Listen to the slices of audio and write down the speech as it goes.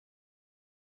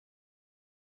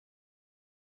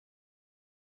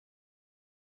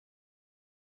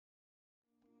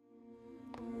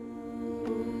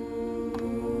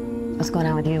What's going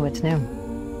on with you? What's new?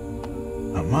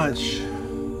 Not much.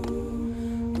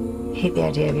 I hate the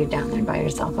idea of you down there by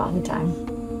yourself all the time.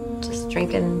 Just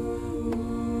drinking.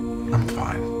 I'm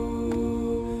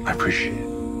fine. I appreciate it.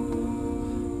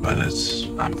 But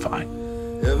I'm fine.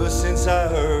 Ever since I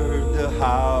heard the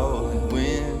howling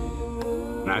wind,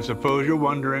 And I suppose you're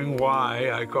wondering why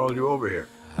I called you over here.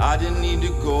 I didn't need to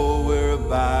go where a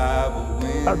Bible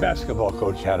went. Our basketball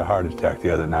coach had a heart attack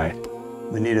the other night.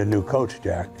 We need a new coach,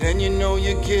 Jack. And you know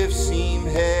your gifts seem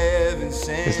heaven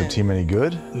sent. Is the team any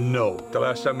good? No. The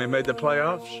last time we made the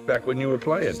playoffs, back when you were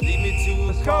playing.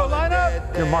 Let's go, line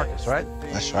up. You're Marcus, right?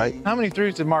 That's right. How many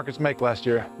threes did Marcus make last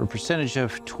year? A percentage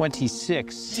of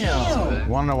 26. You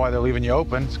wanna know why they're leaving you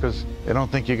open? It's because they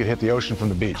don't think you could hit the ocean from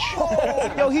the beach.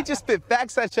 Yo, he just spit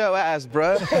facts at your ass,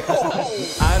 bruh.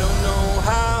 I don't know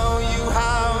how you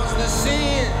house the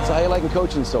sin. So how you liking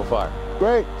coaching so far?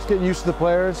 Great. Just getting used to the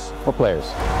players. What players?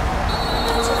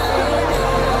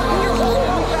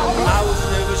 I was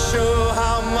never sure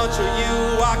how much of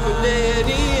you I could let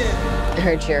in. I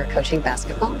heard you're coaching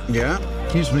basketball. Yeah.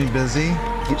 Keeps me busy.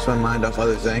 Keeps my mind off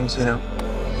other things, you know.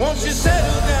 Once you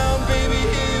settle down, baby,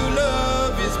 here your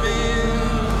love has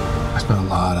been. I spent a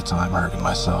lot of time hurting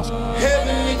myself.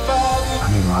 Heavenly Father,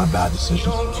 I made a lot of bad decisions.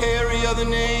 don't carry other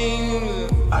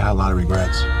names. I had a lot of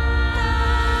regrets.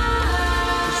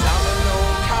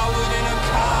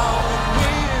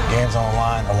 Game's on the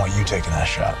line. I want you taking that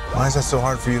shot. Why is that so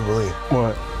hard for you to believe?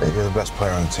 What? That you're the best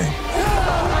player on the team.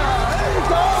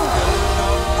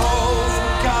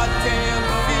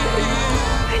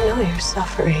 I know you're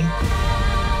suffering.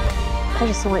 I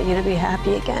just want you to be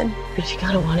happy again, but you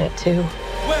gotta want it too.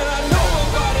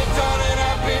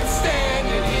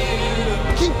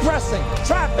 Keep pressing,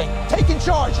 trapping, taking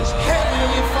charges.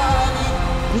 Heavenly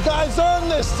Father, You guys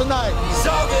earned this tonight. he's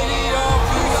all that he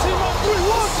offers. See my 3,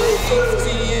 1, 2, 3.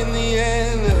 Safety in the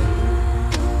end.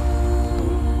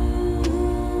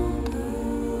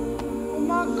 Oh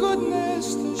my goodness,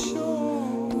 the shore.